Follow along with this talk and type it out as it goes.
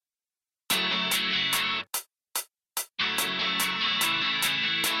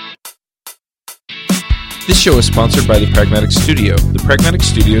This show is sponsored by the Pragmatic Studio. The Pragmatic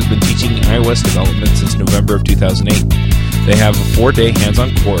Studio has been teaching iOS development since November of 2008. They have a 4-day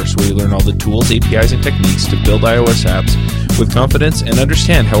hands-on course where you learn all the tools, APIs, and techniques to build iOS apps with confidence and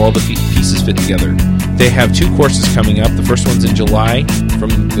understand how all the pieces fit together. They have 2 courses coming up. The first one's in July from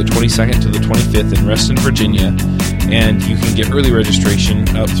the 22nd to the 25th in Reston, Virginia, and you can get early registration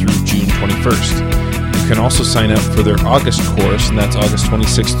up through June 21st. You can also sign up for their August course, and that's August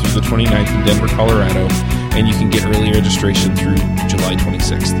 26th through the 29th in Denver, Colorado, and you can get early registration through July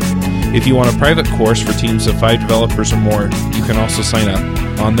 26th. If you want a private course for teams of 5 developers or more, you can also sign up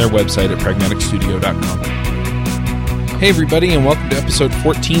on their website at pragmaticstudio.com. Hey everybody, and welcome to episode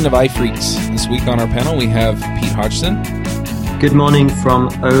 14 of iPhreaks. This week on our panel we have Pete Hodgson. Good morning from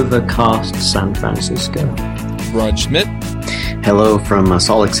overcast San Francisco. Rod Schmidt. Hello from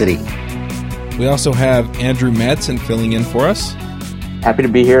Salt Lake City. We also have Andrew Madsen filling in for us. Happy to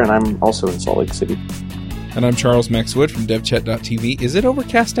be here, and I'm also in Salt Lake City. And I'm Charles Maxwood from devchat.tv. Is it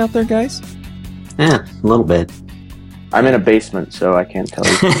overcast out there, guys? Yeah, a little bit. I'm in a basement, so I can't tell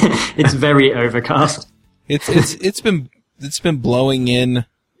you. It's very overcast. It's been blowing in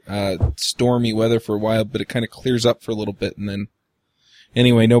stormy weather for a while, but it kind of clears up for a little bit, and then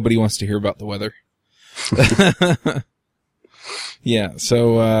anyway, nobody wants to hear about the weather. Yeah,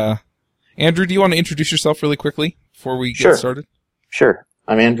 so Andrew, do you want to introduce yourself really quickly before we get started? Sure.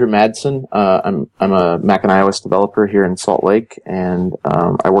 I'm Andrew Madsen. I'm a Mac and iOS developer here in Salt Lake, and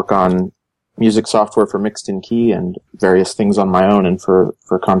I work on music software for Mixed in Key and various things on my own and for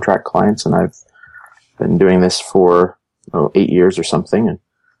contract clients, and I've been doing this for 8 years or something, and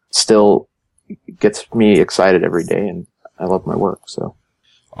still gets me excited every day, and I love my work. So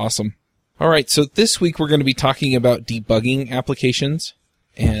awesome. All right, so this week we're going to be talking about debugging applications,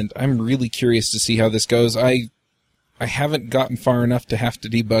 and I'm really curious to see how this goes. I haven't gotten far enough to have to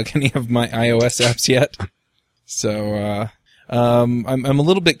debug any of my iOS apps yet, so I'm a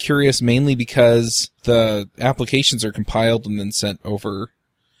little bit curious, mainly because the applications are compiled and then sent over,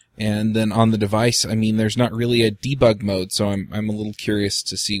 and then on the device, I mean, there's not really a debug mode, so I'm a little curious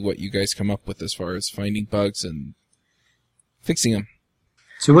to see what you guys come up with as far as finding bugs and fixing them.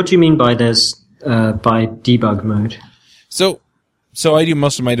 So what do you mean by by debug mode? So I do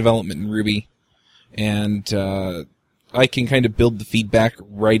most of my development in Ruby, and I can kind of build the feedback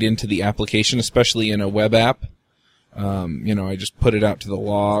right into the application, especially in a web app. I just put it out to the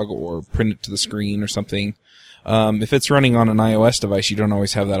log or print it to the screen or something. If it's running on an iOS device, you don't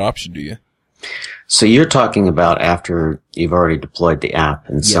always have that option, do you? So you're talking about after you've already deployed the app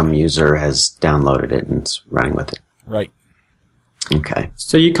and some user has downloaded it and is running with it. Right. Okay.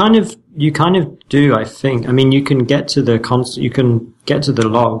 So you kind of do, I think. I mean, you can get to the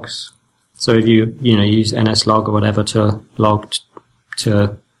logs. So if you use nslog or whatever to log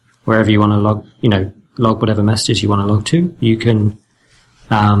to wherever you want to log whatever messages you want to log to, you can.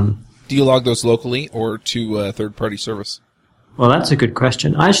 Do you log those locally or to a third-party service? Well, that's a good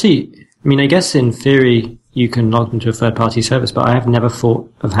question. I guess in theory you can log them to a third-party service, but I have never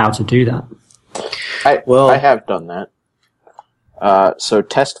thought of how to do that. I have done that. So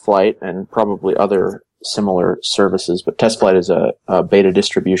TestFlight and probably other similar services, but TestFlight is a beta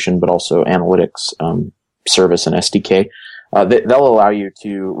distribution, but also analytics service and SDK. They'll allow you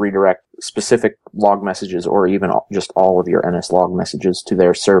to redirect specific log messages or even just all of your NSLog messages to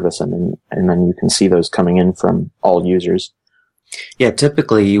their service, and then you can see those coming in from all users. Yeah,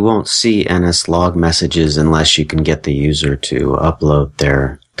 typically you won't see NSLog messages unless you can get the user to upload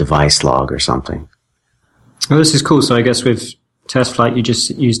their device log or something. Well, this is cool. So I guess with TestFlight, you just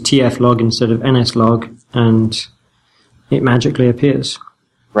use tflog instead of nslog, and it magically appears.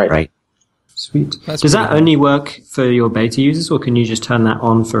 Right. Sweet. Does that only work for your beta users, or can you just turn that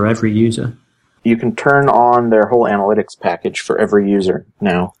on for every user? You can turn on their whole analytics package for every user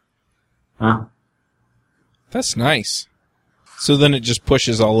now. Wow. That's nice. So then it just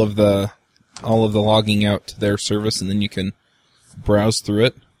pushes all of the logging out to their service, and then you can browse through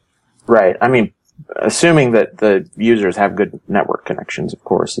it? Right. I mean, assuming that the users have good network connections, of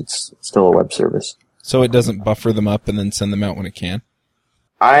course, it's still a web service. So it doesn't buffer them up and then send them out when it can?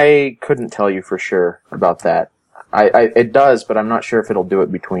 I couldn't tell you for sure about that. It does, but I'm not sure if it'll do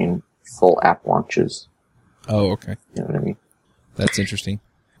it between full app launches. Oh, okay. You know what I mean? That's interesting.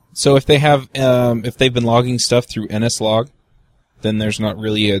 So if they have, if they've been logging stuff through nslog, then there's not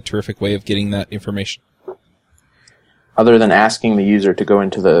really a terrific way of getting that information. Other than asking the user to go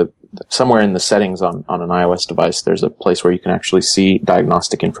into somewhere in the settings on an iOS device, there's a place where you can actually see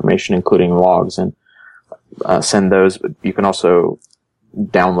diagnostic information, including logs, and send those. But you can also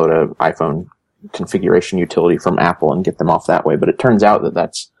download an iPhone configuration utility from Apple and get them off that way. But it turns out that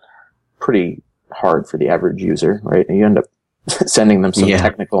that's pretty hard for the average user, right? And you end up sending them some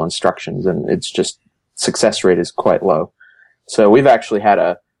technical instructions, and it's just success rate is quite low. So we've actually had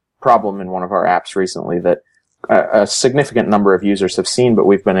a problem in one of our apps recently that a significant number of users have seen, but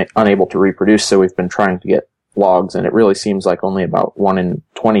we've been unable to reproduce. So we've been trying to get logs, and it really seems like only about 1 in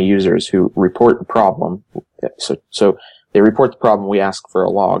 20 users who report the problem. So they report the problem. We ask for a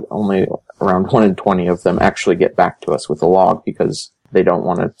log. Only around 1 in 20 of them actually get back to us with a log because they don't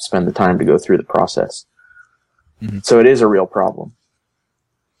want to spend the time to go through the process. Mm-hmm. So it is a real problem.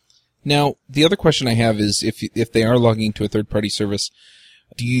 Now, the other question I have is if they are logging to a third-party service,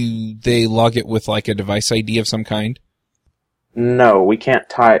 do they log it with like a device ID of some kind? No, we can't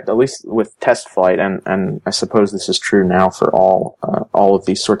tie it, at least with TestFlight, and I suppose this is true now for all of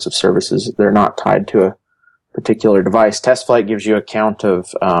these sorts of services. They're not tied to a particular device. TestFlight gives you a count of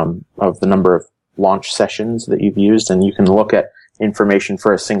the number of launch sessions that you've used, and you can look at information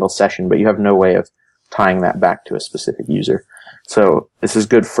for a single session, but you have no way of tying that back to a specific user. So this is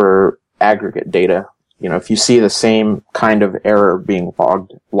good for aggregate data. You know, if you see the same kind of error being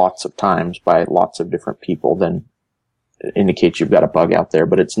logged lots of times by lots of different people, then it indicates you've got a bug out there,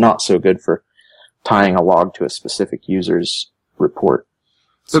 but it's not so good for tying a log to a specific user's report.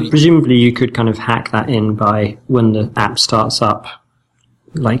 But presumably you could kind of hack that in by when the app starts up,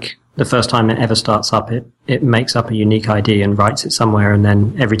 like the first time it ever starts up, it makes up a unique ID and writes it somewhere, and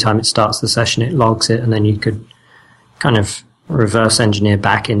then every time it starts the session, it logs it, and then you could kind of reverse engineer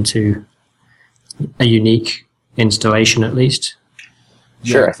back into a unique installation at least.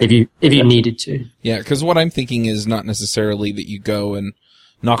 Sure. If you needed to. Yeah, because what I'm thinking is not necessarily that you go and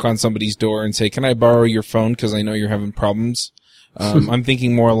knock on somebody's door and say, "Can I borrow your phone because I know you're having problems?" I'm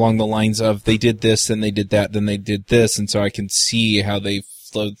thinking more along the lines of they did this, and they did that, then they did this, and so I can see how they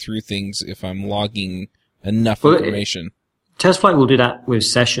flowed through things if I'm logging enough information. TestFlight will do that with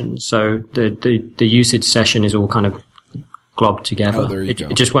sessions, so the usage session is all kind of globbed together. Oh, there you go.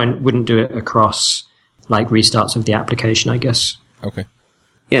 It just wouldn't do it across like restarts of the application, I guess. Okay.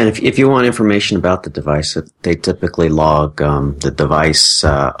 Yeah, and if you want information about the device, they typically log the device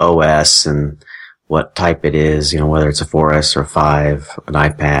OS and what type it is, whether it's a 4S or 5, an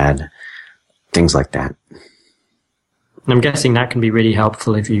iPad, things like that. And I'm guessing that can be really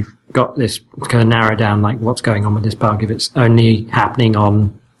helpful if you've got this kind of narrow down like what's going on with this bug. If it's only happening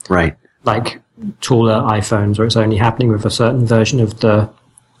on like taller iPhones, or it's only happening with a certain version of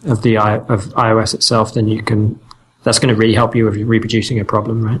iOS itself, then that's going to really help you with reproducing a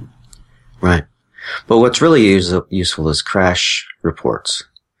problem, right? Right. But what's really useful is crash reports.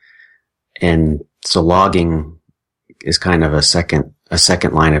 And so logging is kind of a second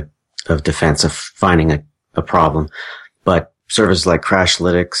line of defense of finding a problem. But services like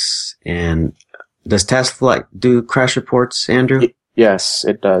Crashlytics and does TestFlight do crash reports, Andrew? Yes,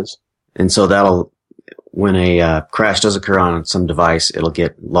 it does. And so when a crash does occur on some device, it'll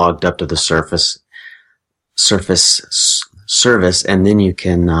get logged up to the Surface service, and then you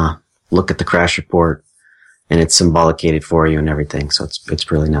can look at the crash report, and it's symbolicated for you and everything. So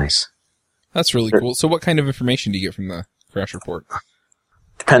it's really nice. That's really cool. So what kind of information do you get from the crash report?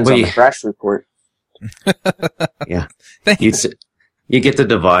 Depends on the crash report. Yeah. You get the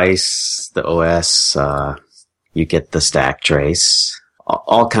device, the OS, you get the stack trace,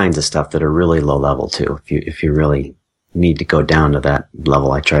 all kinds of stuff that are really low level too. If you really need to go down to that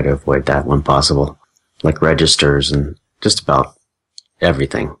level, I try to avoid that when possible. Like registers and just about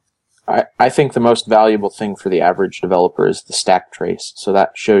everything. I think the most valuable thing for the average developer is the stack trace. So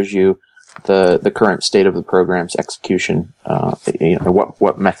that shows you the current state of the program's execution,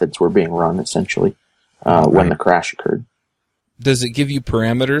 what methods were being run essentially when the crash occurred. Does it give you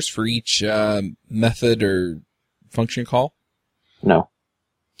parameters for each method or function call? No.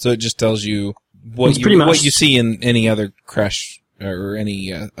 So it just tells you what you see in any other crash or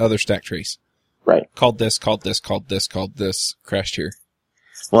any other stack trace. Right. Called this, crashed here.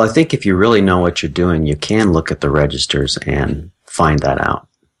 Well, I think if you really know what you're doing, you can look at the registers and find that out.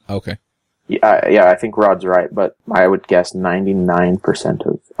 Okay. Yeah, I think Rod's right, but I would guess 99%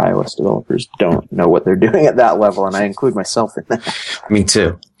 of iOS developers don't know what they're doing at that level, and I include myself in that. Me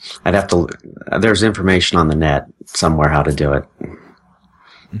too. I'd have to. There's information on the net somewhere how to do it.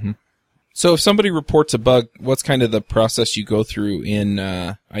 Mm-hmm. So if somebody reports a bug, what's kind of the process you go through in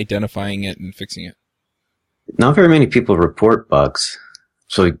identifying it and fixing it? Not very many people report bugs.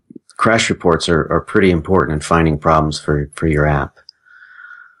 So crash reports are pretty important in finding problems for your app.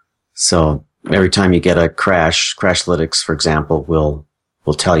 So every time you get a crash, Crashlytics, for example, will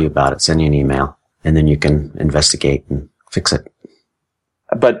tell you about it, send you an email, and then you can investigate and fix it.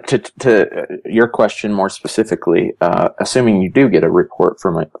 But to your question more specifically, assuming you do get a report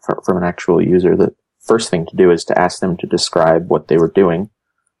from an actual user, the first thing to do is to ask them to describe what they were doing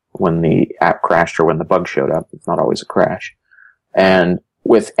when the app crashed or when the bug showed up. It's not always a crash. And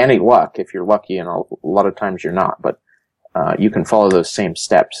with any luck, if you're lucky, and a lot of times you're not, but you can follow those same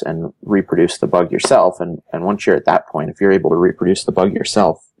steps and reproduce the bug yourself. And once you're at that point, if you're able to reproduce the bug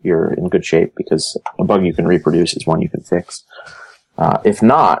yourself, you're in good shape, because a bug you can reproduce is one you can fix. If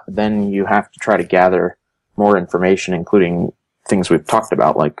not, then you have to try to gather more information, including things we've talked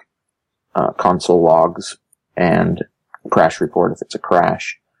about, like console logs and crash report if it's a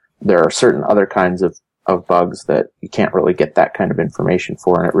crash. There are certain other kinds of bugs that you can't really get that kind of information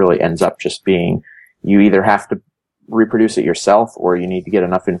for, and it really ends up just being you either have to reproduce it yourself, or you need to get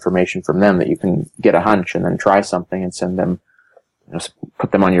enough information from them that you can get a hunch and then try something and send them,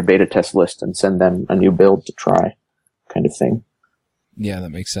 put them on your beta test list and send them a new build to try, kind of thing. Yeah, that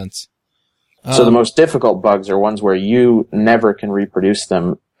makes sense. So the most difficult bugs are ones where you never can reproduce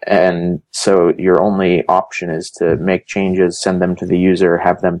them, and so your only option is to make changes, send them to the user,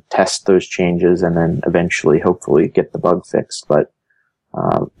 have them test those changes, and then eventually, hopefully, get the bug fixed. But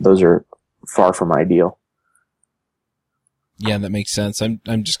those are far from ideal. Yeah, that makes sense. I'm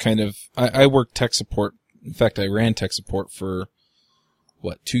just kind of, I work tech support. In fact, I ran tech support for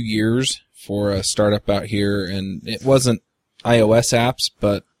 2 years for a startup out here, and it wasn't iOS apps,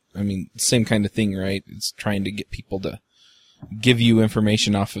 but I mean, same kind of thing, right? It's trying to get people to give you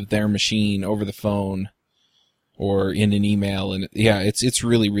information off of their machine over the phone or in an email. And yeah, it's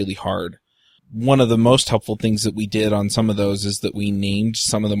really, really hard. One of the most helpful things that we did on some of those is that we named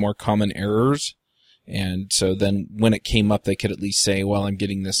some of the more common errors. And so then when it came up, they could at least say, well, I'm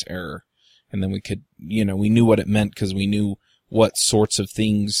getting this error. And then we could, we knew what it meant because we knew what sorts of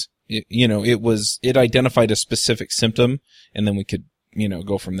things, it identified a specific symptom, and then we could,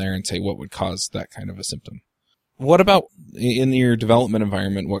 go from there and say what would cause that kind of a symptom. What about in your development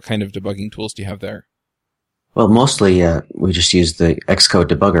environment? What kind of debugging tools do you have there? Well, mostly we just use the Xcode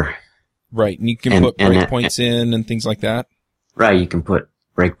debugger. Right, and you can put breakpoints in and things like that? Right, you can put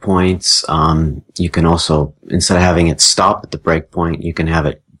breakpoints. You can also, instead of having it stop at the breakpoint, you can have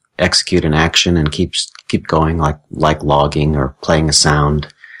it execute an action and keep going, like logging or playing a sound.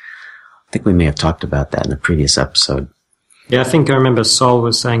 I think we may have talked about that in a previous episode. Yeah, I think I remember Sol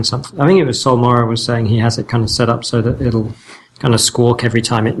was saying something. I think it was Sol Mora was saying he has it kind of set up so that it'll kind of squawk every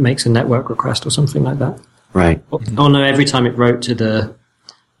time it makes a network request or something like that. Right. Oh no, every time it wrote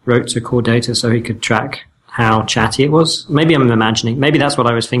to core data so he could track how chatty it was. Maybe I'm imagining. Maybe that's what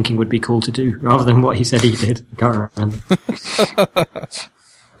I was thinking would be cool to do rather than what he said he did. I can't remember.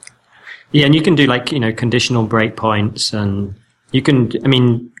 Yeah, and you can do conditional breakpoints, and you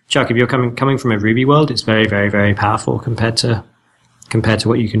can, Chuck, if you're coming from a Ruby world, it's very, very, very powerful compared to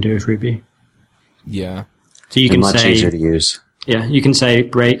what you can do with Ruby. Yeah. So you can much say, easier to use. Yeah, you can say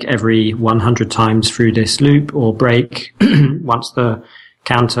break every 100 times through this loop, or break once the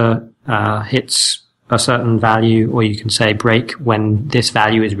counter hits a certain value, or you can say break when this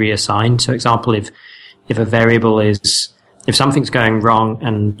value is reassigned. So example, if a variable if something's going wrong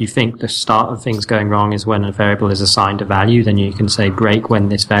and you think the start of things going wrong is when a variable is assigned a value, then you can say break when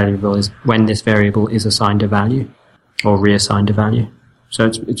this variable is assigned a value or reassigned a value. So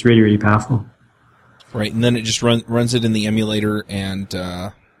it's really, really powerful. Right, and then it just runs it in the emulator and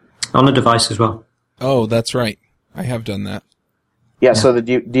on the device as well. Oh, that's right. I have done that. Yeah. So the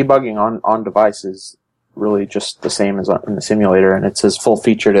debugging on device is really just the same as in the simulator, and it's as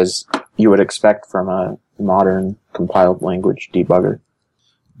full-featured as you would expect from a modern compiled language debugger.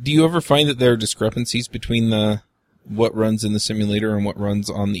 Do you ever find that there are discrepancies between what runs in the simulator and what runs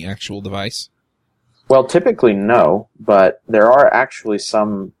on the actual device? Well, typically no, but there are actually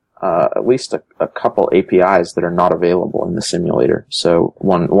some, at least a couple APIs that are not available in the simulator. So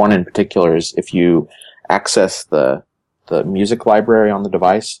one in particular is if you access the music library on the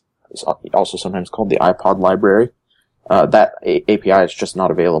device, it's also sometimes called the iPod library, that API is just not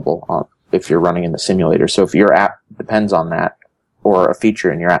available if you're running in the simulator. So if your app depends on that, or a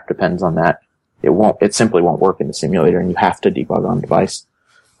feature in your app depends on that, it simply won't work in the simulator, and you have to debug on device.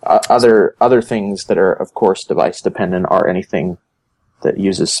 Other things that are, of course, device dependent are anything that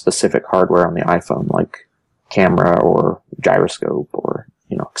uses specific hardware on the iPhone, like camera or gyroscope or,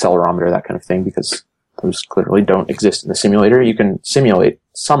 accelerometer, that kind of thing, because those clearly don't exist in the simulator. You can simulate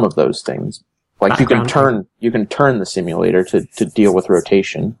some of those things. Like you can turn the simulator to deal with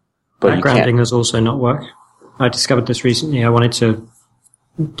rotation. But backgrounding does also not work. I discovered this recently. I wanted to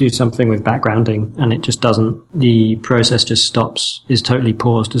do something with backgrounding, and it just doesn't. The process just stops, is totally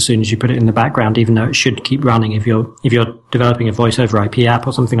paused as soon as you put it in the background, even though it should keep running if you're developing a voice over IP app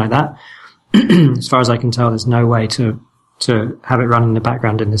or something like that. As far as I can tell, there's no way to have it run in the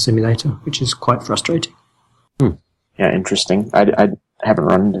background in the simulator, which is quite frustrating. Yeah, interesting. I haven't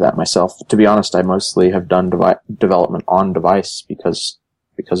run into that myself. To be honest, I mostly have done development on device because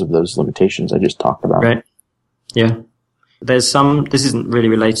of those limitations I just talked about. Right. Yeah. There's some, this isn't really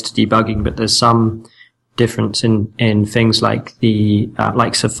related to debugging, but there's some difference in things like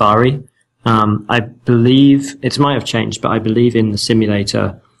like Safari. I believe, it might have changed, but I believe in the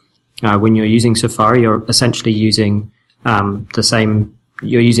simulator, when you're using Safari, you're essentially using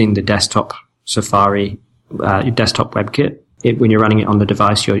you're using the desktop Safari, your desktop WebKit. When you're running it on the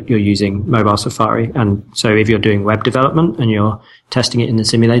device, you're using mobile Safari. And so if you're doing web development and you're testing it in the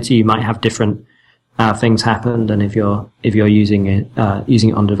simulator, you might have different things happen than if you're using it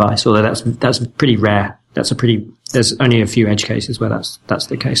on device. Although that's pretty rare. There's only a few edge cases where that's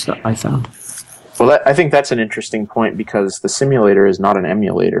the case that I found. Well, I think that's an interesting point because the simulator is not an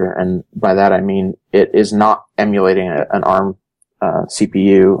emulator, and by that I mean it is not emulating an ARM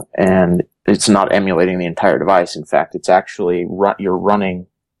CPU, and it's not emulating the entire device. In fact, it's actually you're running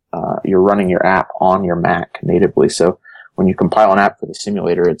your app on your Mac natively. So when you compile an app for the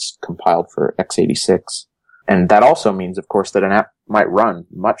simulator, it's compiled for x86, and that also means, of course, that an app might run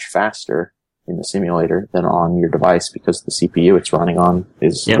much faster in the simulator than on your device because the CPU it's running on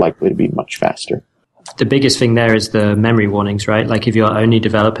is likely to be much faster. The biggest thing there is the memory warnings, right? Like if you're only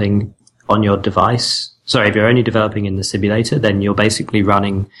developing on your device, if you're only developing in the simulator, then you're basically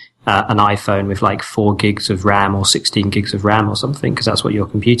running an iPhone with like 4 gigs of RAM or 16 gigs of RAM or something, because that's what your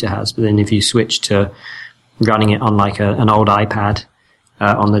computer has. But then if you switch to running it on like an old iPad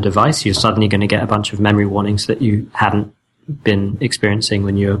on the device, you're suddenly going to get a bunch of memory warnings that you hadn't been experiencing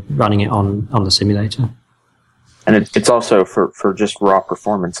when you're running it on the simulator. And it's also for just raw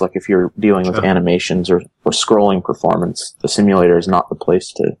performance. Like if you're dealing with animations or scrolling performance, the simulator is not the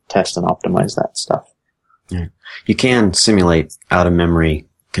place to test and optimize that stuff. Yeah. You can simulate out of memory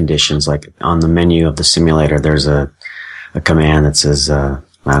conditions. Like on the menu of the simulator, there's a command that says,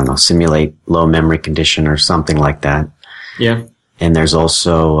 simulate low memory condition or something like that. Yeah. And there's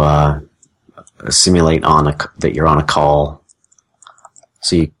also, simulate that you're on a call.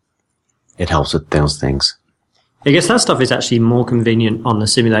 So it helps with those things. I guess that stuff is actually more convenient on the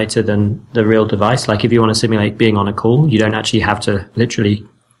simulator than the real device. Like if you want to simulate being on a call, you don't actually have to literally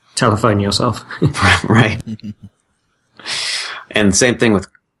telephone yourself. Right. And same thing with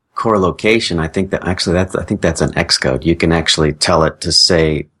core location. I think that's an Xcode. You can actually tell it to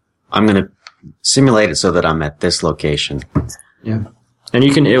say, I'm going to simulate it so that I'm at this location. Yeah. And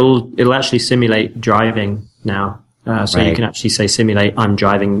it'll actually simulate driving now. So you can actually say simulate I'm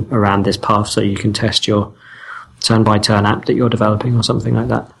driving around this path, so you can test your turn-by-turn app that you're developing or something like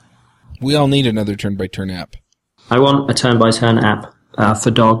that. We all need another turn-by-turn app. I want a turn-by-turn app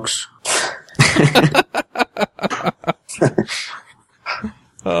for dogs.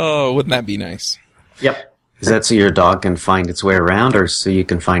 Oh, wouldn't that be nice? Yep. Is that so your dog can find its way around, or so you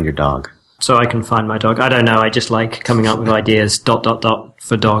can find your dog? So I can find my dog. I don't know. I just like coming up with ideas, ...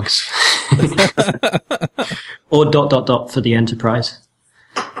 for dogs. Or ... for the Enterprise.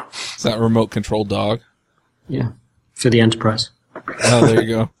 Is that a remote control dog? Yeah, for the Enterprise. Oh, there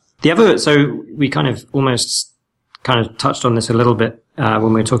you go. So we kind of touched on this a little bit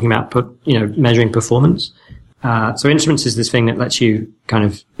when we were talking about measuring performance. So Instruments is this thing that lets you kind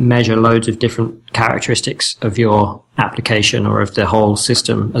of measure loads of different characteristics of your application or of the whole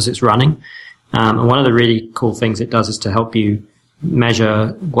system as it's running. And one of the really cool things it does is to help you measure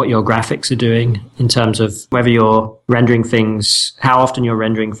what your graphics are doing in terms of whether you're rendering things, how often you're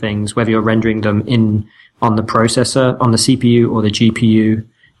rendering things, whether you're rendering them on the processor, on the CPU or the GPU.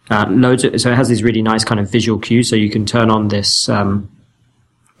 So it has these really nice kind of visual cues. So you can turn on this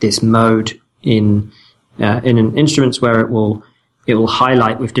mode in an Instruments where it will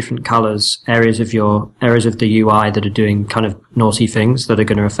highlight with different colors areas of the UI that are doing kind of naughty things that are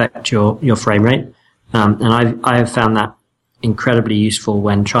going to affect your frame rate. And I have found that incredibly useful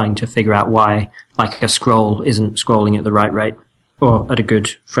when trying to figure out why like a scroll isn't scrolling at the right rate or at a good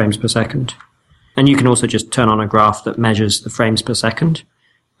frames per second. And you can also just turn on a graph that measures the frames per second.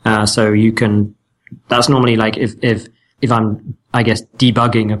 So you can, that's normally like if I'm, I guess,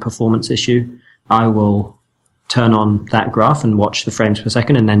 debugging a performance issue, I will turn on that graph and watch the frames per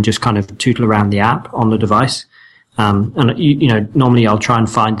second and then just kind of tootle around the app on the device. And normally I'll try and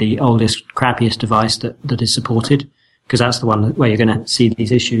find the oldest, crappiest device that is supported, because that's the one where you're going to see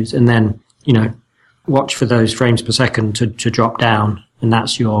these issues. And then, watch for those frames per second to drop down. and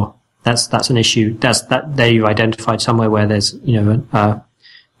that's an issue. There you've identified somewhere where there's,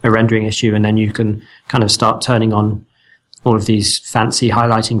 a rendering issue, and then you can kind of start turning on all of these fancy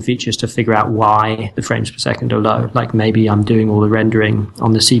highlighting features to figure out why the frames per second are low. Like maybe I'm doing all the rendering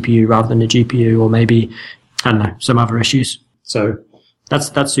on the CPU rather than the GPU, or maybe, I don't know, some other issues. So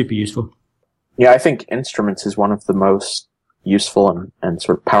that's super useful. Yeah, I think instruments is one of the most useful and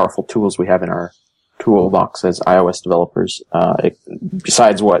sort of powerful tools we have in our toolbox as iOS developers.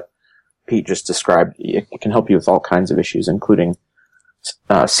 Besides what Pete just described, it can help you with all kinds of issues, including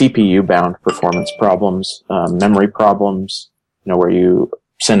CPU-bound performance problems, memory problems, where you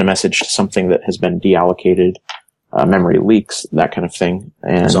send a message to something that has been deallocated, memory leaks, that kind of thing.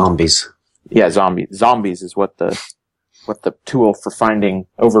 And zombies. Yeah, zombies. Zombies is what the tool for finding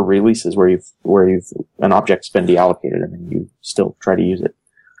over releases where an object's been deallocated and then you still try to use it.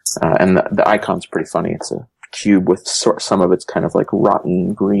 And the icon's pretty funny. It's a cube with some of it's kind of like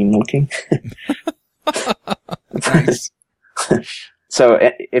rotten green looking. Nice. So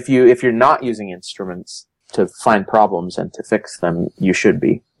if you're not using instruments to find problems and to fix them, you should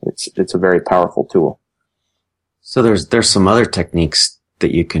be. It's a very powerful tool. So there's some other techniques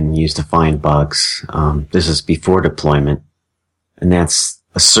that you can use to find bugs. This is before deployment, and that's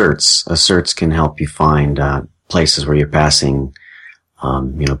asserts. Asserts can help you find places where you're passing,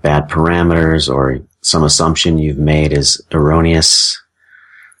 bad parameters or some assumption you've made is erroneous.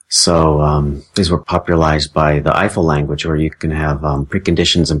 So these were popularized by the Eiffel language, where you can have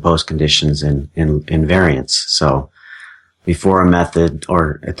preconditions and postconditions in variants. So before a method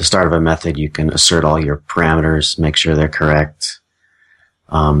or at the start of a method, you can assert all your parameters, make sure they're correct.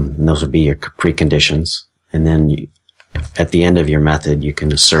 And those would be your preconditions. And then at the end of your method, you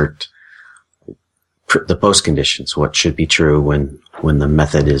can assert the postconditions, what should be true when the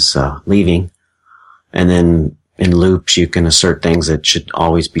method is leaving. And then in loops, you can assert things that should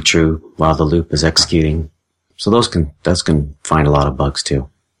always be true while the loop is executing. So those can find a lot of bugs too.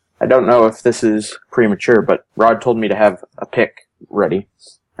 I don't know if this is premature, but Rod told me to have a pick ready,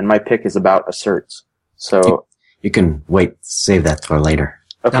 and my pick is about asserts. So you can save that for later.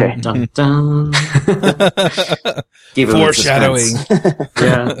 Okay. Dun, dun, dun. Foreshadowing.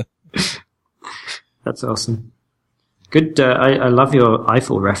 Yeah. That's awesome. Good. I love your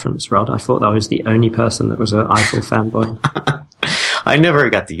Eiffel reference, Rod. I thought that was the only person that was an Eiffel fanboy. I never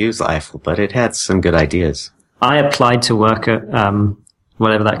got to use Eiffel, but it had some good ideas. I applied to work at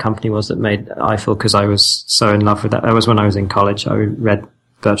whatever that company was that made Eiffel because I was so in love with that. That was when I was in college. I read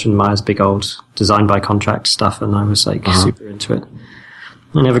Bertrand Meyer's big old design by contract stuff, and I was super into it.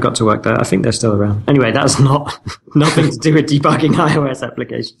 I never got to work there. I think they're still around. Anyway, that's nothing to do with debugging iOS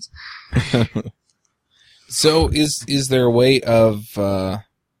applications. So is there a way of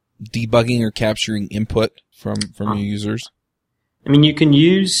debugging or capturing input from your users? I mean, you can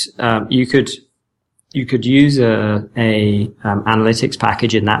use you could use a analytics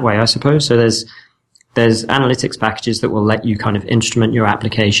package in that way, I suppose. So there's analytics packages that will let you kind of instrument your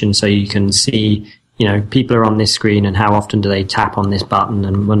application, so you can see, people are on this screen and how often do they tap on this button,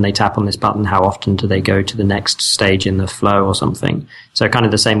 and when they tap on this button, how often do they go to the next stage in the flow or something. So kind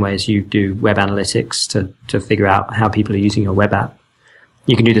of the same way as you do web analytics to figure out how people are using your web app.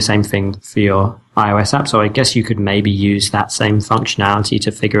 You can do the same thing for your iOS app. So I guess you could maybe use that same functionality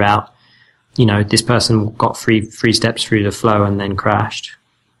to figure out, this person got three steps through the flow and then crashed.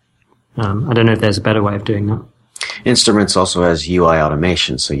 I don't know if there's a better way of doing that. Instruments also has UI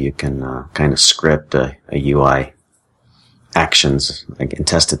automation, so you can kind of script a UI actions and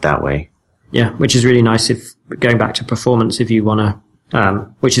test it that way. Yeah, which is really nice if, going back to performance, if you want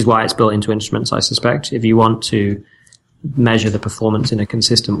to, which is why it's built into instruments, I suspect. If you want to measure the performance in a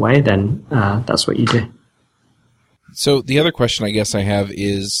consistent way, then that's what you do. So the other question I guess I have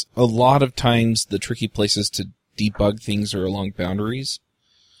is, a lot of times the tricky places to debug things are along boundaries.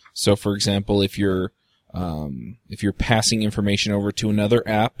 So for example, if you're passing information over to another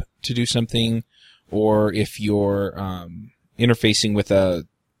app to do something, or if you're interfacing with an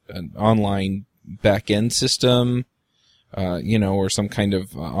online back-end system, or some kind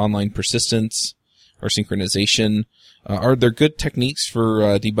of online persistence or synchronization, are there good techniques for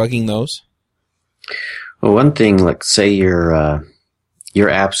debugging those? Well, one thing, like say your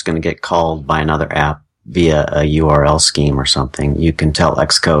app's going to get called by another app via a URL scheme or something, you can tell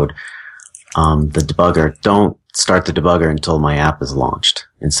Xcode, the debugger, don't start the debugger until my app is launched,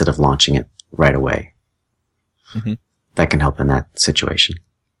 instead of launching it right away. Mm-hmm. That can help in that situation.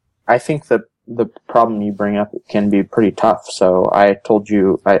 I think the problem you bring up can be pretty tough. So I told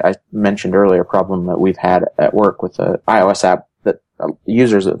you, I mentioned earlier a problem that we've had at work with an iOS app that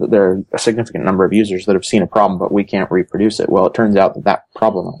users, there are a significant number of users that have seen a problem, but we can't reproduce it. Well, it turns out that that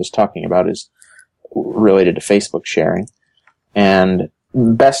problem I was talking about is related to Facebook sharing. And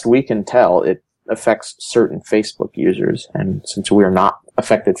best we can tell, it affects certain Facebook users. And since we're not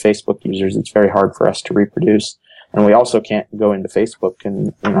affected Facebook users, it's very hard for us to reproduce. And we also can't go into Facebook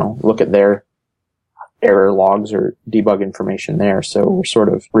and, look at their error logs or debug information there. So we're sort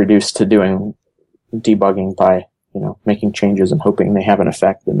of reduced to doing debugging by, making changes and hoping they have an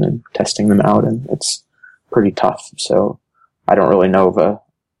effect and then testing them out. And it's pretty tough. So I don't really know of at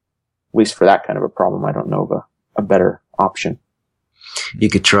least for that kind of a problem, I don't know of a better option. You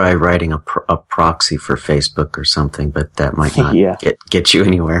could try writing a proxy for Facebook or something, but that might not get you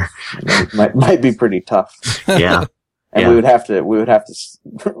anywhere. might be pretty tough. Yeah. And it would have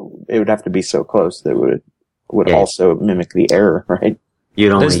to be so close that it would also mimic the error, right?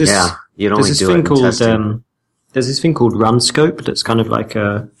 You'd only do it in testing. There's this thing called RunScope that's kind of like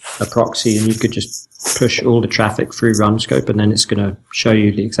a proxy, and you could just push all the traffic through RunScope, and then it's going to show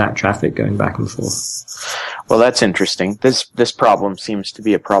you the exact traffic going back and forth. Well, that's interesting. This problem seems to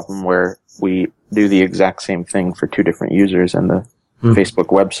be a problem where we do the exact same thing for two different users, and the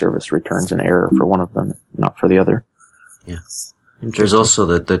Facebook web service returns an error for one of them, not for the other. Yeah. There's also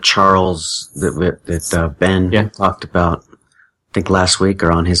the Charles that Ben talked about, I think last week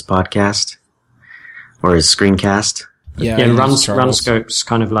or on his podcast. Or his screencast. Yeah, RunScope's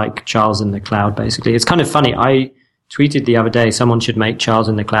kind of like Charles in the cloud, basically. It's kind of funny. I tweeted the other day someone should make Charles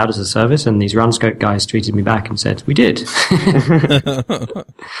in the cloud as a service, and these RunScope guys tweeted me back and said, we did.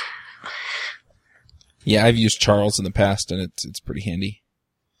 Yeah, I've used Charles in the past, and it's pretty handy.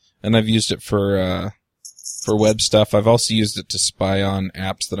 And I've used it for web stuff. I've also used it to spy on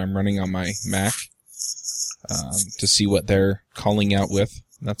apps that I'm running on my Mac to see what they're calling out with.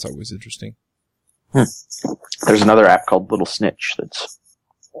 That's always interesting. There's another app called Little Snitch that's,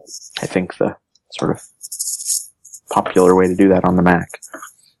 I think, the sort of popular way to do that on the Mac.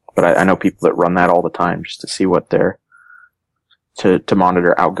 But I know people that run that all the time just to see what they're, to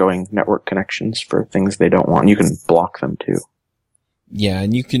monitor outgoing network connections for things they don't want. You can block them too. Yeah,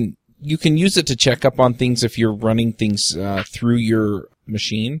 and you can use it to check up on things if you're running things through your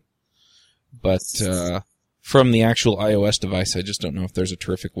machine. But from the actual iOS device, I just don't know if there's a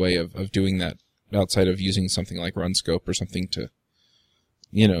terrific way of doing that outside of using something like RunScope or something to,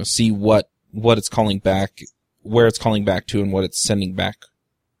 see what it's calling back, where it's calling back to, and what it's sending back.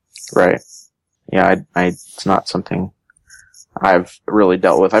 Right. Yeah, it's not something I've really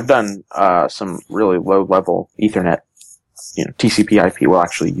dealt with. I've done some really low-level Ethernet, TCP/IP, well,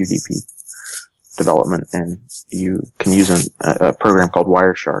 actually UDP development, and you can use a program called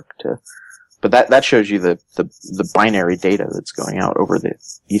Wireshark but that shows you the binary data that's going out over the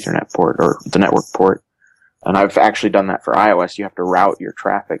Ethernet port or the network port. And I've actually done that for iOS. You have to route your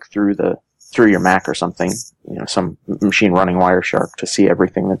traffic through your Mac or something, some machine running Wireshark to see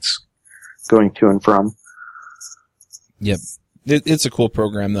everything that's going to and from. Yep. It's a cool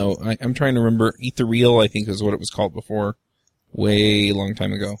program though. I'm trying to remember. Ethereal, I think is what it was called before, way long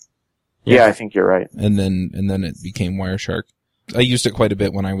time ago. Yeah, I think you're right. And then it became Wireshark. I used it quite a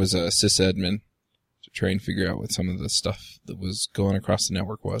bit when I was a sysadmin to try and figure out what some of the stuff that was going across the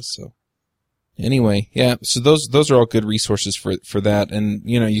network was. So anyway, yeah, so those are all good resources for that. And,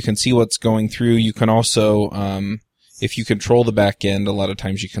 you can see what's going through. You can also, if you control the back end, a lot of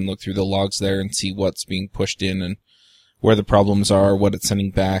times you can look through the logs there and see what's being pushed in and where the problems are, what it's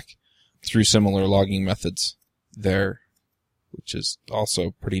sending back through similar logging methods there, which is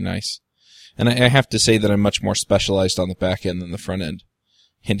also pretty nice. And I have to say that I'm much more specialized on the back end than the front end.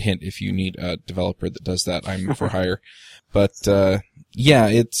 Hint, hint, if you need a developer that does that, I'm for hire. But, yeah,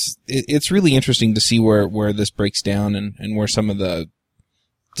 it's really interesting to see where this breaks down and where some of the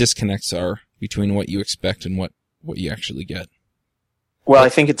disconnects are between what you expect and what you actually get. Well, I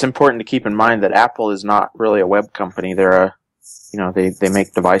think it's important to keep in mind that Apple is not really a web company. They're they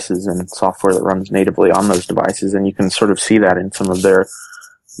make devices and software that runs natively on those devices, and you can sort of see that in some of their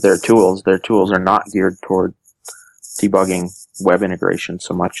tools. Their tools are not geared toward debugging web integration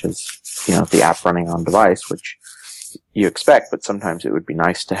so much as, the app running on device, which you expect, but sometimes it would be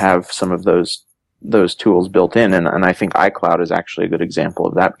nice to have some of those tools built in. And I think iCloud is actually a good example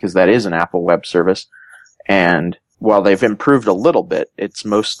of that because that is an Apple web service. And while they've improved a little bit, it's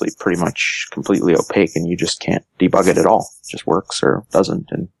mostly pretty much completely opaque and you just can't debug it at all. It just works or doesn't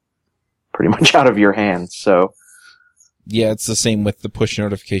and pretty much out of your hands. So, yeah, it's the same with the push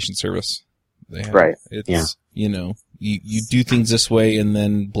notification service they have. Right. It's, you do things this way and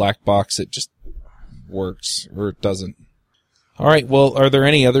then black box, it just works or it doesn't. All right. Well, are there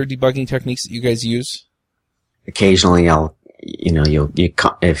any other debugging techniques that you guys use? Occasionally I'll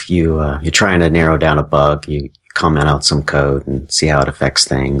if you're trying to narrow down a bug, you comment out some code and see how it affects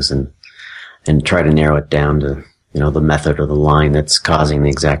things, and try to narrow it down to the method or the line that's causing the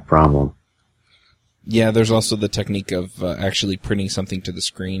exact problem. Yeah, there's also the technique of actually printing something to the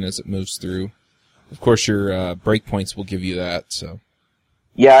screen as it moves through. Of course, your breakpoints will give you that. So.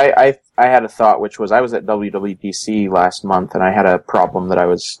 Yeah, I had a thought, which was I was at WWDC last month, and I had a problem that I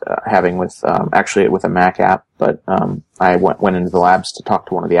was having with actually with a Mac app. But I went into the labs to talk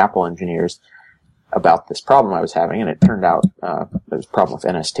to one of the Apple engineers about this problem I was having, and it turned out there was a problem with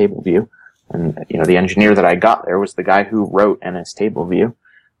NS Table View. And the engineer that I got there was the guy who wrote NS Table View,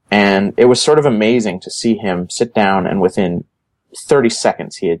 and it was sort of amazing to see him sit down, and within 30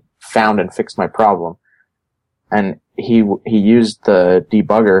 seconds he had found and fixed my problem. And he used the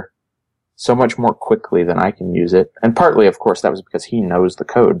debugger so much more quickly than I can use it. And partly, of course, that was because he knows the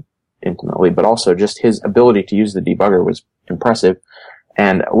code intimately, but also just his ability to use the debugger was impressive.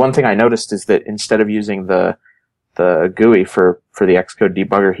 And one thing I noticed is that instead of using the GUI for the Xcode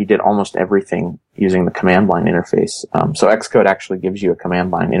debugger, he did almost everything using the command line interface. So Xcode actually gives you a command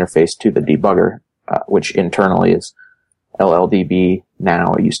line interface to the debugger, which internally is LLDB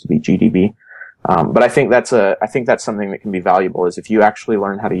now. It used to be GDB. But I think that's something that can be valuable, is if you actually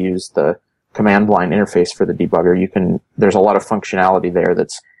learn how to use the command line interface for the debugger, there's a lot of functionality there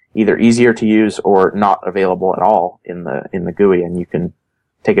that's either easier to use or not available at all in the GUI, and you can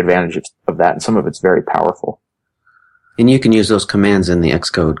take advantage of that, and some of it's very powerful. And you can use those commands in the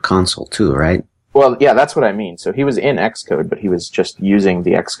Xcode console too, right? Well, yeah, that's what I mean. So he was in Xcode, but he was just using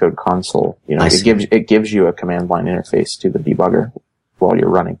the Xcode console. It gives you a command line interface to the debugger while you're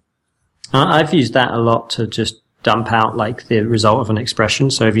running. I've used that a lot to just dump out like the result of an expression.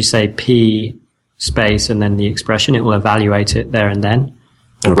 So if you say P space and then the expression, it will evaluate it there and then.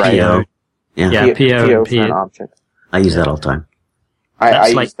 Or right. PO. Yeah, PO for an object. I use that all the time. I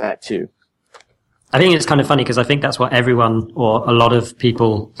use that too. I think it's kind of funny because I think that's what everyone or a lot of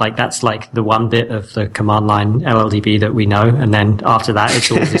people, like, that's like the one bit of the command line LLDB that we know. And then after that, it's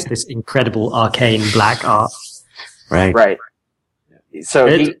all this incredible arcane black art. Right. Right. So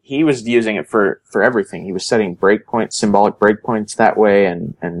he was using it for everything. He was setting breakpoints, symbolic breakpoints that way,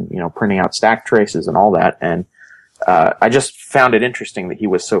 and printing out stack traces and all that. And I just found it interesting that he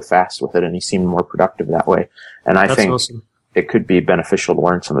was so fast with it, and he seemed more productive that way. And I think awesome. It could be beneficial to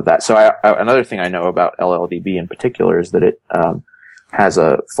learn some of that. So another thing I know about LLDB in particular is that it has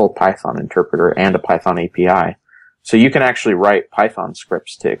a full Python interpreter and a Python API. So you can actually write Python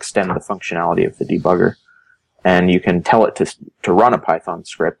scripts to extend the functionality of the debugger. And you can tell it to run a Python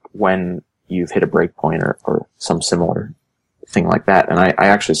script when you've hit a breakpoint or some similar thing like that. And I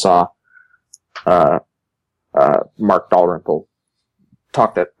actually saw Mark Dalrymple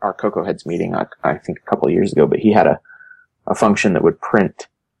talked at our Cocoa Heads meeting, I think a couple of years ago, but he had a function that would print,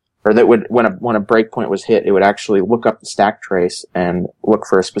 or that would, when a breakpoint was hit, it would actually look up the stack trace and look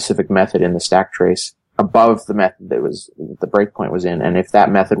for a specific method in the stack trace above the method that the breakpoint was in. And if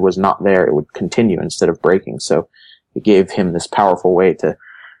that method was not there, it would continue instead of breaking. So it gave him this powerful way to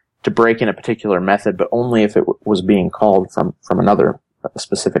break in a particular method, but only if it was being called from a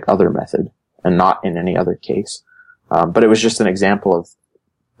specific other method, and not in any other case. But it was just an example of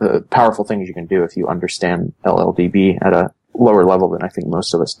the powerful things you can do if you understand LLDB at a lower level than I think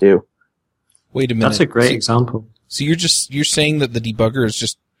most of us do. Wait a minute. That's a great example. So you're saying that the debugger is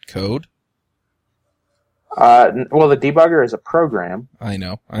just code? Well, the debugger is a program. I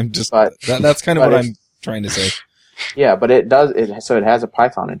know. That's kind of what I'm trying to say. Yeah, but it has a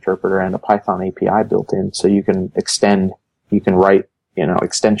Python interpreter and a Python API built in, so you can write,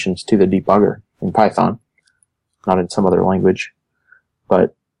 extensions to the debugger in Python, not in some other language.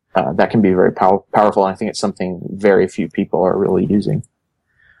 But, that can be very powerful, and I think it's something very few people are really using.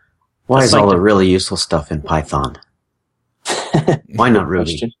 Why is all the really useful stuff in Python? Why not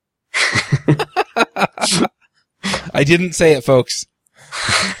Ruby? I didn't say it, folks.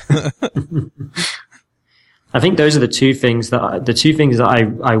 I think those are the two things that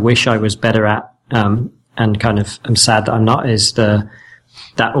I wish I was better at, and kind of am sad that I'm not, is that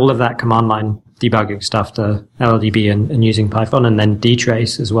all of that command line debugging stuff, the LLDB and using Python, and then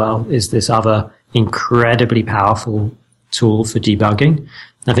dtrace as well is this other incredibly powerful tool for debugging.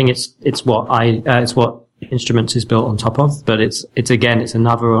 I think it's what Instruments is built on top of, but it's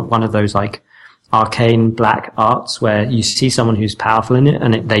another one of those like arcane black arts where you see someone who's powerful in it,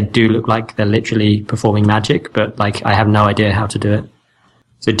 and they do look like they're literally performing magic, but like I have no idea how to do it.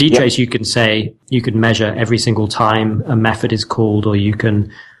 So dtrace, yep. You could measure every single time a method is called, or you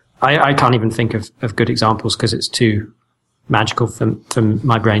can. I can't even think of good examples because it's too magical for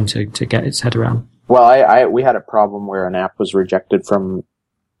my brain to get its head around. Well, we had a problem where an app was rejected from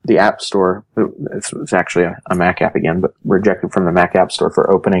the App Store. It's actually a Mac app again, but rejected from the Mac App Store for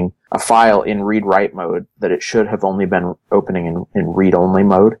opening a file in read-write mode that it should have only been opening in read-only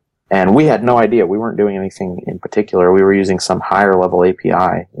mode. And we had no idea. We weren't doing anything in particular. We were using some higher level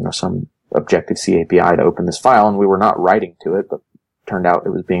API, some Objective-C API to open this file, and we were not writing to it, but it turned out it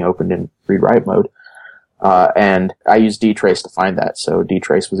was being opened in read-write mode. And I used dtrace to find that. So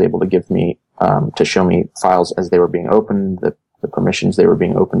dtrace was able to give me, to show me files as they were being opened, the permissions they were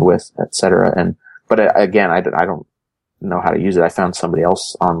being opened with, etc. But again, I don't know how to use it. I found somebody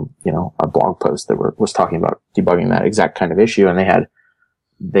else on, a blog post that was talking about debugging that exact kind of issue, and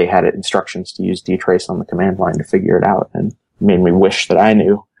they had instructions to use dtrace on the command line to figure it out, and made me wish that I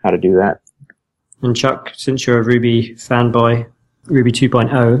knew how to do that. And Chuck, since you're a Ruby fanboy, Ruby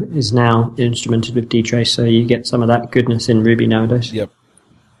 2.0 is now instrumented with dtrace, so you get some of that goodness in Ruby nowadays. Yep.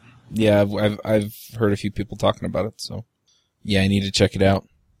 Yeah, I've heard a few people talking about it, so yeah, I need to check it out.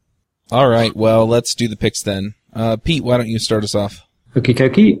 All right, well, let's do the picks then. Pete, why don't you start us off? Okie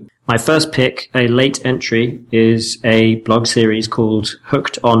dokie. My first pick, a late entry, is a blog series called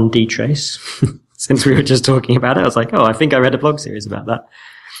Hooked on dtrace. Since we were just talking about it, I was like, I think I read a blog series about that.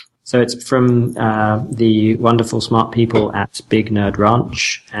 So it's from the wonderful smart people at Big Nerd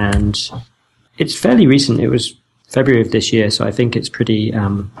Ranch, and it's fairly recent. It was February of this year, so I think it's pretty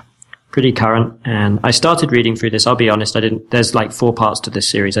current. And I started reading through this. I'll be honest, there's like 4 parts to this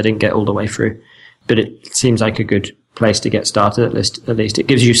series. I didn't get all the way through, but it seems like a good place to get started. At least it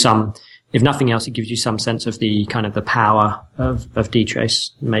gives you some, if nothing else, it gives you some sense of the kind of the power of dtrace.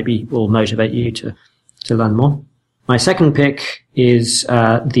 Maybe will motivate you to learn more. My second pick is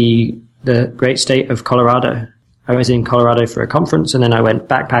the great state of Colorado. I was in Colorado for a conference, and then I went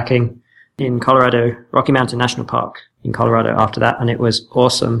backpacking in Colorado, Rocky Mountain National Park in Colorado after that, and it was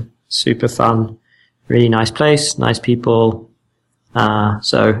awesome, super fun, really nice place, nice people.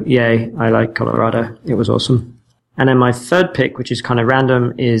 So yay, I like Colorado. It was awesome. And then my third pick, which is kind of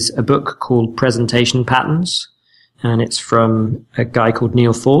random, is a book called Presentation Patterns, and it's from a guy called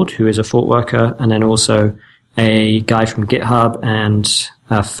Neil Ford, who is a thought worker, and then also a guy from GitHub and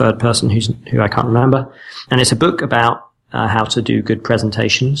a third person who I can't remember. And it's a book about how to do good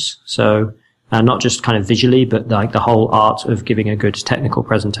presentations. So not just kind of visually, but like the whole art of giving a good technical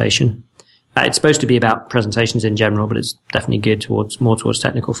presentation. It's supposed to be about presentations in general, but it's definitely geared more towards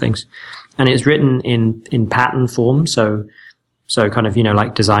technical things. And it's written in pattern form. So kind of,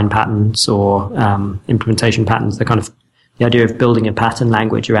 like design patterns or implementation patterns, the idea of building a pattern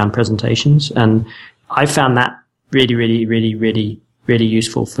language around presentations. And I found that really, really, really, really, really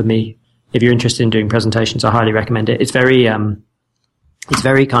useful for me. If you're interested in doing presentations, I highly recommend it. It's very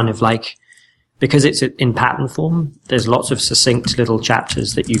kind of like, because it's in pattern form, there's lots of succinct little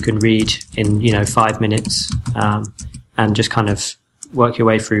chapters that you can read in, 5 minutes, and just kind of work your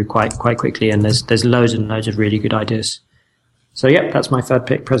way through quite quickly. And there's loads and loads of really good ideas. So yeah, that's my third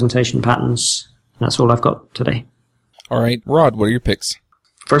pick, presentation patterns. And that's all I've got today. All right, Rod, what are your picks?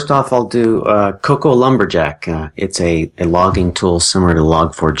 First off, I'll do Cocoa Lumberjack. It's a logging tool similar to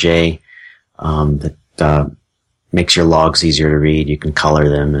Log4j that makes your logs easier to read. You can color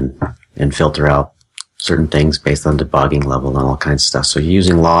them and filter out certain things based on debugging level and all kinds of stuff. So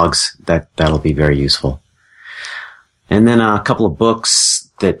using logs, that'll be very useful. And then a couple of books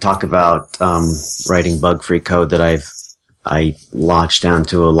that talk about writing bug-free code that I launched down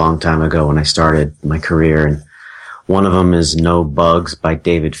to a long time ago when I started my career. And one of them is No Bugs by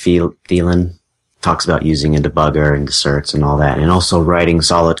David Thielen. Talks about using a debugger and asserts and all that. And also Writing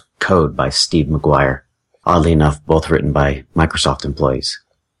Solid Code by Steve McGuire. Oddly enough, both written by Microsoft employees.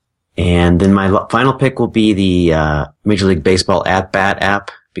 And then my final pick will be the Major League Baseball at-bat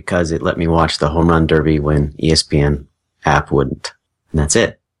app, because it let me watch the home run derby when ESPN app wouldn't. And that's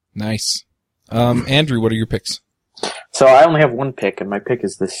it. Nice. Andrew, what are your picks? So I only have one pick, and my pick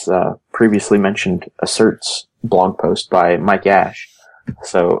is this previously mentioned asserts blog post by Mike Ash.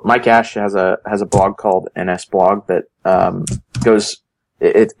 So Mike Ash has a blog called NS Blog that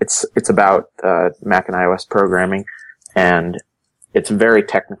it's about Mac and iOS programming, and it's very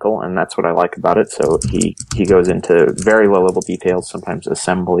technical, and that's what I like about it. So he goes into very low level details, sometimes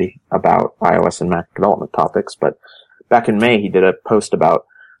assembly, about iOS and Mac development topics. But back in May, he did a post about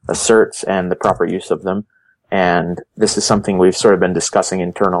asserts and the proper use of them. And this is something we've sort of been discussing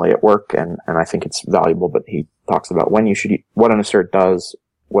internally at work, and I think it's valuable. But he talks about what an assert does,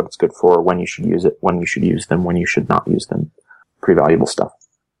 what it's good for, when you should use it, when you should use them, when you should not use them. Pretty valuable stuff.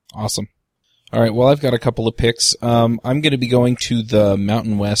 Awesome. All right. Well, I've got a couple of picks. I'm going to be going to the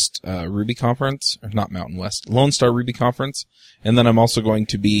Mountain West Ruby conference, or not Mountain West, Lone Star Ruby conference, and then I'm also going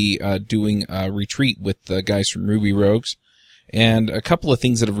to be doing a retreat with the guys from Ruby Rogues. And a couple of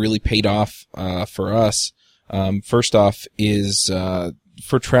things that have really paid off for us. First off is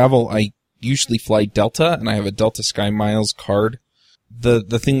for travel, I usually fly Delta, and I have a Delta Sky Miles card.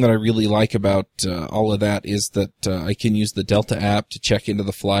 The thing that I really like about all of that is that I can use the Delta app to check into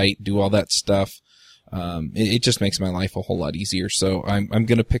the flight, do all that stuff. It just makes my life a whole lot easier. So I'm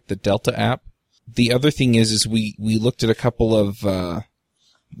going to pick the Delta app. The other thing is we looked at a couple of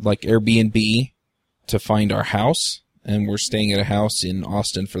like Airbnb to find our house, and we're staying at a house in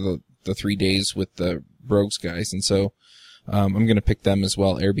Austin for the 3 days with the Rogues guys, and so I'm going to pick them as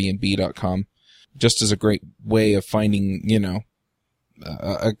well, Airbnb.com, just as a great way of finding,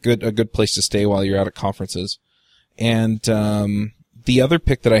 a good place to stay while you're out at conferences. And the other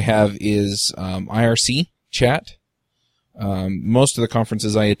pick that I have is IRC chat. Most of the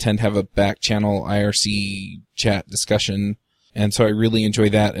conferences I attend have a back channel IRC chat discussion, and so I really enjoy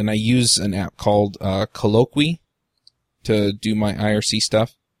that. And I use an app called Colloquy to do my IRC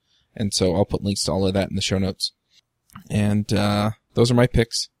stuff, and so I'll put links to all of that in the show notes. And those are my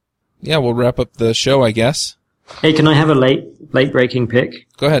picks. Yeah, we'll wrap up the show, I guess. Hey, can I have a late breaking pick?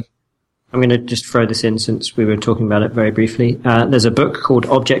 Go ahead. I'm going to just throw this in since we were talking about it very briefly. There's a book called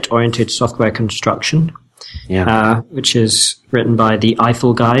Object-Oriented Software Construction, which is written by the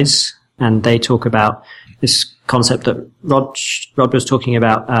Eiffel guys, and they talk about this concept that Rod was talking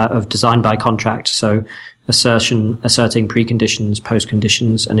about of design by contract, so asserting preconditions,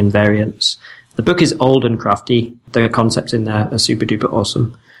 postconditions, and invariants. The book is old and crafty. The concepts in there are super duper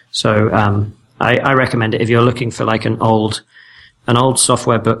awesome. So I recommend it if you're looking for like an old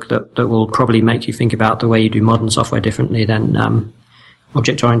software book that will probably make you think about the way you do modern software differently. Then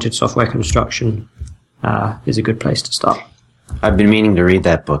Object-Oriented Software Construction is a good place to start. I've been meaning to read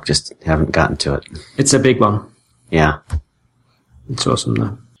that book, just haven't gotten to it. It's a big one. Yeah. It's awesome,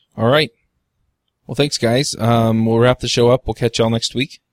 though. All right. Well, thanks, guys. We'll wrap the show up. We'll catch y'all next week.